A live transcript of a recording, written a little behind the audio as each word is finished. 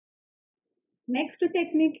Next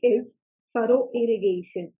technique is furrow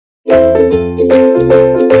irrigation.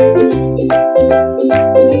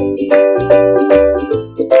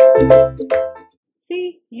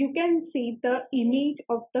 See, you can see the image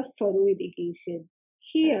of the furrow irrigation.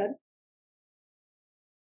 Here,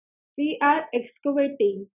 we are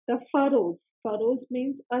excavating the furrows. Furrows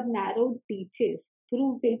means a narrow ditches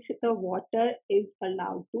through which the water is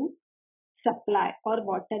allowed to supply or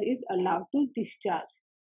water is allowed to discharge.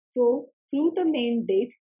 So, through the main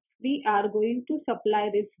ditch, we are going to supply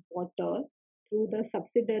this water through the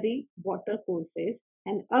subsidiary water courses,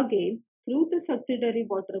 and again through the subsidiary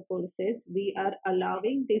water courses, we are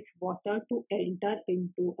allowing this water to enter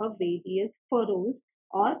into a various furrows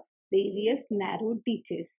or various narrow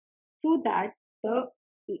ditches so that the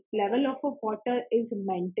level of a water is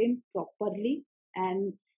maintained properly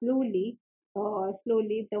and slowly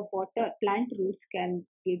the water plant roots can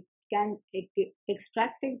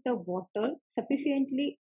extract the water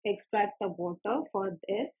sufficiently extract the water for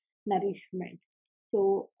their nourishment.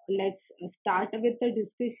 So let's start with the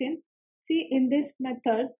discussion. See, in this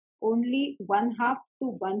method, only one half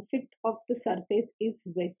to one fifth of the surface is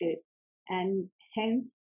wetted, and hence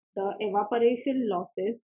the evaporation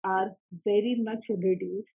losses are very much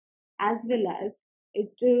reduced, as well as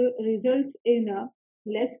it results in a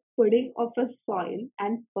less pudding of a soil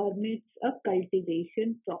and permits a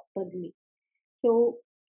cultivation properly. So,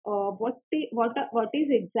 what is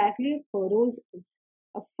exactly a furrows?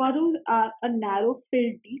 Furrows are a narrow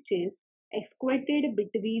filled ditches excavated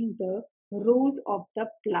between the rows of the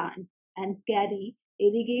plant and carry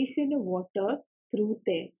irrigation water through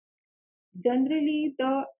them. Generally,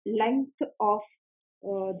 the length of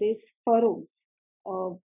these furrows uh,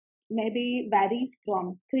 maybe varies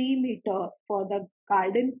from 3 meter for the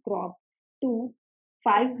garden crop to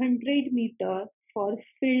 500 meter for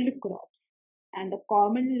field crops, and the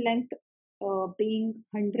common length being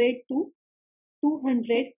 100 to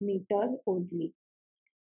 200 meters only.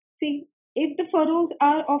 See, if the furrows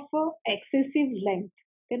are of a excessive length,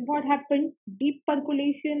 then what happens? Deep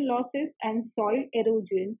percolation losses and soil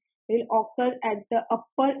erosion will occur at the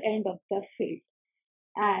upper end of the field,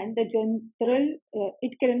 and the general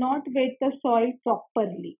it cannot wet the soil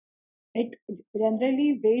properly. It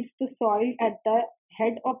generally wets the soil at the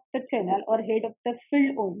head of the channel or head of the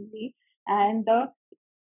field only, and the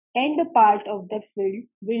end part of the field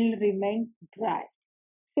will remain dry.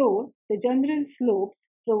 So, the general slopes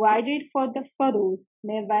provided for the furrows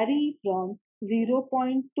may vary from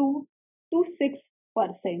 0.2 to 6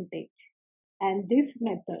 percentage, and this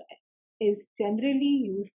method is generally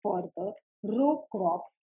used for the row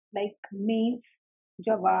crops like maize,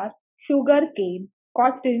 jawar, sugarcane,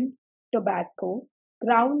 cotton, tobacco,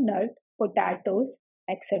 groundnut, potatoes,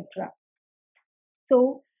 etc.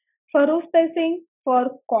 So, furrow spacing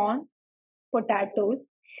for corn, potatoes,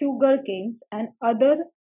 sugarcane, and other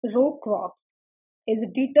row crops is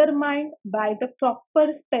determined by the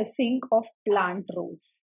proper spacing of plant rows.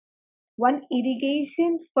 One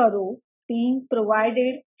irrigation furrow being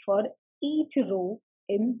provided for each row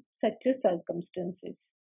in such a circumstances.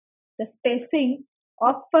 The spacing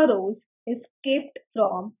of furrows is kept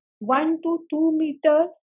from 1 to 2 meters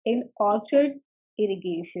in orchard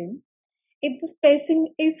irrigation. If the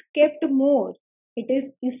spacing is kept more, it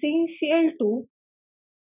is essential to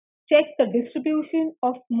check the distribution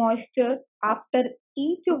of moisture after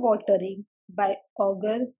each watering by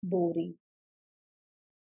auger boring.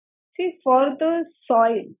 See, for the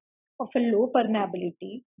soil of a low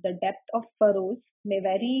permeability, the depth of furrows may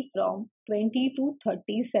vary from 20 to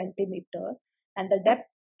 30 centimeter, and the depth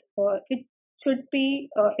it should be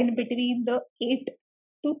in between the 8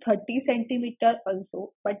 to 30 centimeter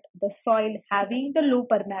also. But the soil having the low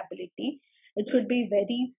permeability, it should be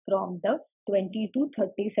vary from the 20 to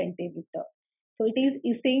 30 centimeter. So it is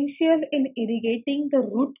essential in irrigating the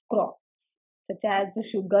root crop such as the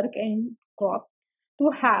sugarcane crop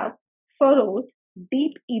to have furrows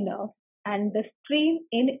deep enough and the stream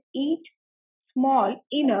in each small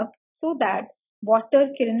enough so that water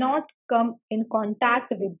cannot come in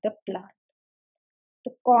contact with the plant.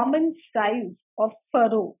 The common size of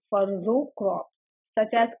furrow for row crops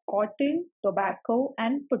such as cotton, tobacco,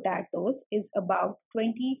 and potatoes is about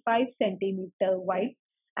 25 centimeter wide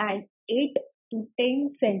and 8 to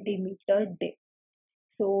 10 centimeter deep.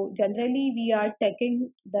 So generally we are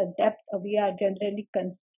taking the depth, we are generally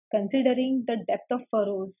considering the depth of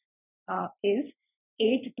furrows is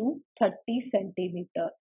 8 to 30 centimeter.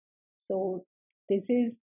 So this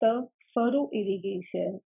is the furrow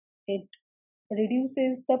irrigation. It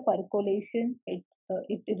reduces the percolation, it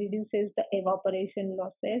reduces the evaporation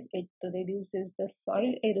losses, it reduces the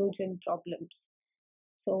soil erosion problems.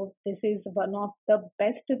 So this is one of the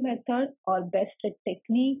best method or best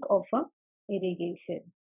technique of a irrigation.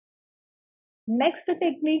 Next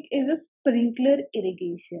technique is a sprinkler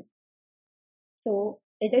irrigation. So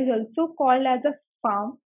it is also called as a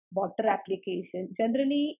farm water application.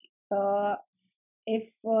 Generally, if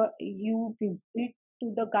you visit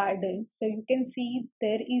to the garden, so you can see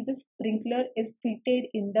there is a sprinkler is fitted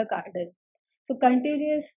in the garden. So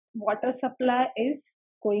continuous water supply is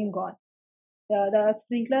going on. The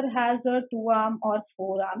sprinkler has a two arm or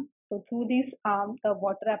four arm. So through this arm, the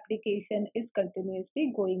water application is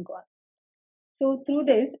continuously going on. So through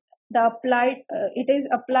this, it is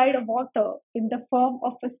applied water in the form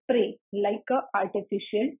of a spray like a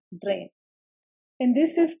artificial drain. In this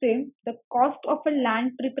system, the cost of a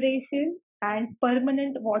land preparation and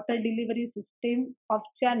permanent water delivery system of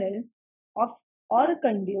channels of or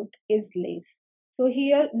conduit is less. So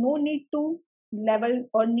here, no need to level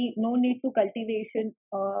or no need to cultivation,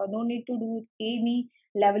 no need to do any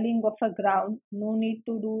leveling of a ground, no need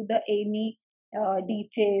to do the any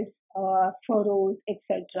ditches, furrows,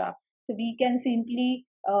 etc. So we can simply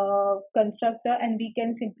construct and we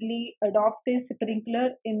can simply adopt this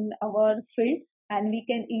sprinkler in our field, and we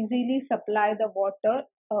can easily supply the water,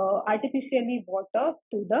 artificially water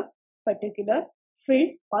to the particular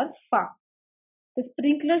field or farm. The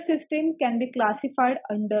sprinkler system can be classified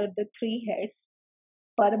under the three heads: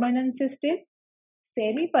 permanent system,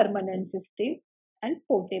 semi-permanent system, and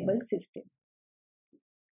portable system.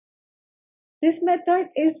 This method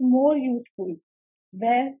is more useful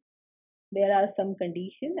where there are some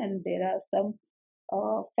conditions and there are some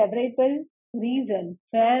favorable reasons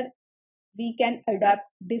where we can adapt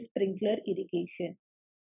this sprinkler irrigation.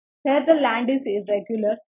 Where the land is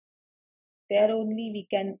irregular, there only we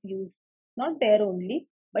can use, not there only,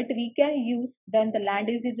 but we can use when the land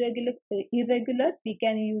is irregular, we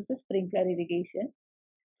can use the sprinkler irrigation.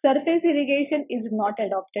 Surface irrigation is not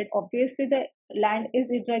adopted. Obviously, the land is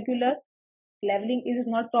irregular, leveling is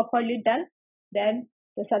not properly done, then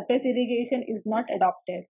the surface irrigation is not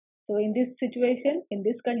adopted. So in this situation, in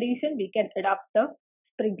this condition, we can adopt the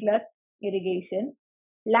sprinkler irrigation.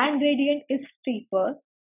 Land gradient is steeper,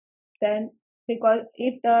 then because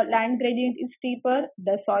if the land gradient is steeper,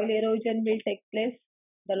 the soil erosion will take place,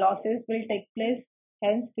 the losses will take place.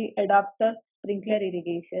 Hence, we adopt the sprinkler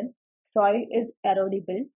irrigation. Soil is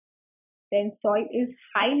erodible, then soil is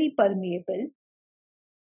highly permeable,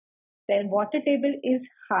 then water table is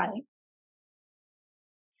high,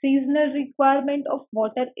 seasonal requirement of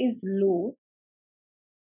water is low.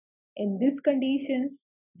 In these conditions,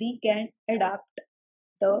 we can adapt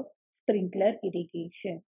the sprinkler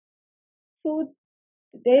irrigation. So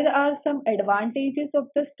there are some advantages of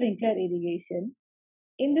the sprinkler irrigation.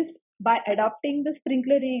 In this, by adopting the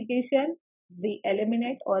sprinkler irrigation, we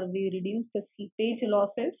eliminate or we reduce the seepage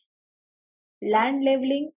losses. Land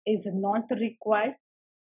leveling is not required.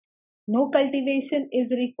 No cultivation is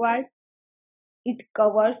required. It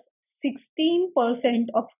covers 16%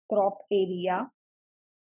 of crop area.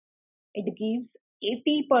 It gives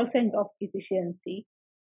 80% of efficiency.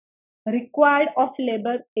 Required of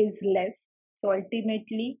labor is less. So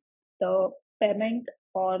ultimately, the payment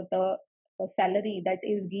or the salary that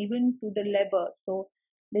is given to the labor, so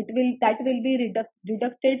that will be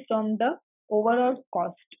deducted from the overall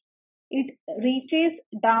cost. It reaches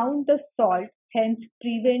down the salt, hence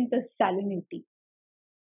prevent the salinity.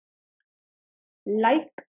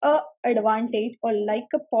 Like a advantage or like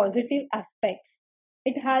a positive aspect,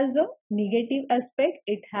 it has a negative aspect.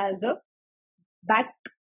 It has a bad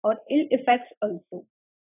or ill effects also.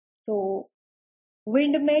 So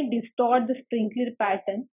wind may distort the sprinkler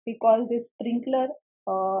pattern because the sprinkler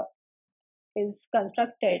uh, is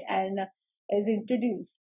constructed and is introduced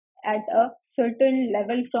at a certain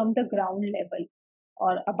level from the ground level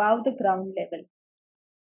or above the ground level.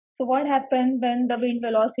 So what happens when the wind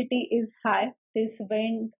velocity is high? This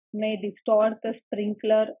wind may distort the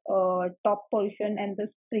sprinkler top portion and the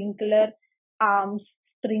sprinkler arms,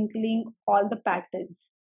 sprinkling all the patterns.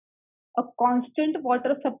 A constant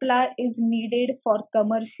water supply is needed for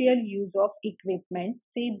commercial use of equipment.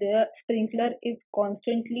 See, the sprinkler is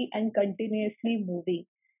constantly and continuously moving.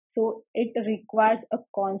 So it requires a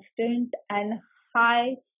constant and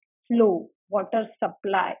high flow water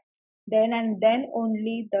supply. Then and then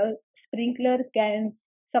only the sprinkler can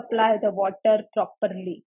supply the water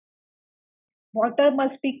properly. Water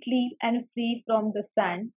must be clean and free from the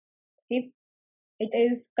sand. If it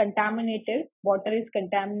is contaminated, water is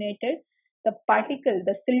contaminated, the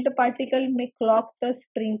silt particle may clog the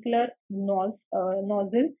sprinkler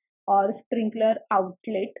nozzle or sprinkler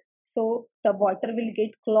outlet. So the water will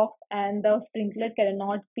get clogged and the sprinkler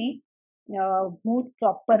cannot be moved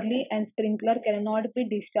properly and sprinkler cannot be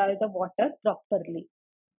discharged the water properly.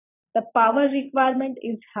 The power requirement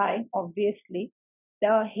is high, obviously.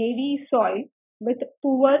 The heavy soil with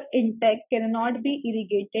poor intake cannot be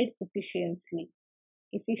irrigated efficiently.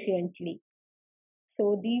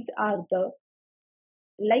 So these are the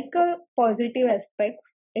like a positive aspect,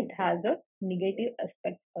 it has a negative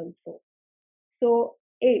aspect also. So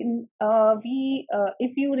if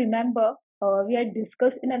you remember, we had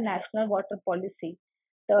discussed in a national water policy.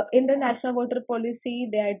 In the national water policy,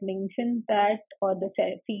 they had mentioned that, or the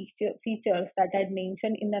features that had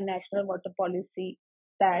mentioned in the national water policy,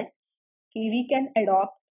 that we can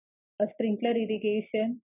adopt a sprinkler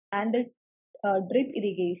irrigation and a drip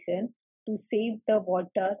irrigation to save the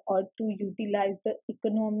water, or to utilize the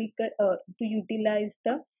to utilize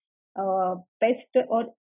the best, or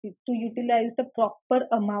to utilize the proper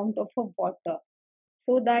amount of water,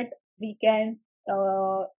 so that we can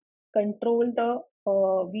uh, control the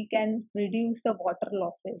we can reduce the water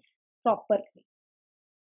losses properly.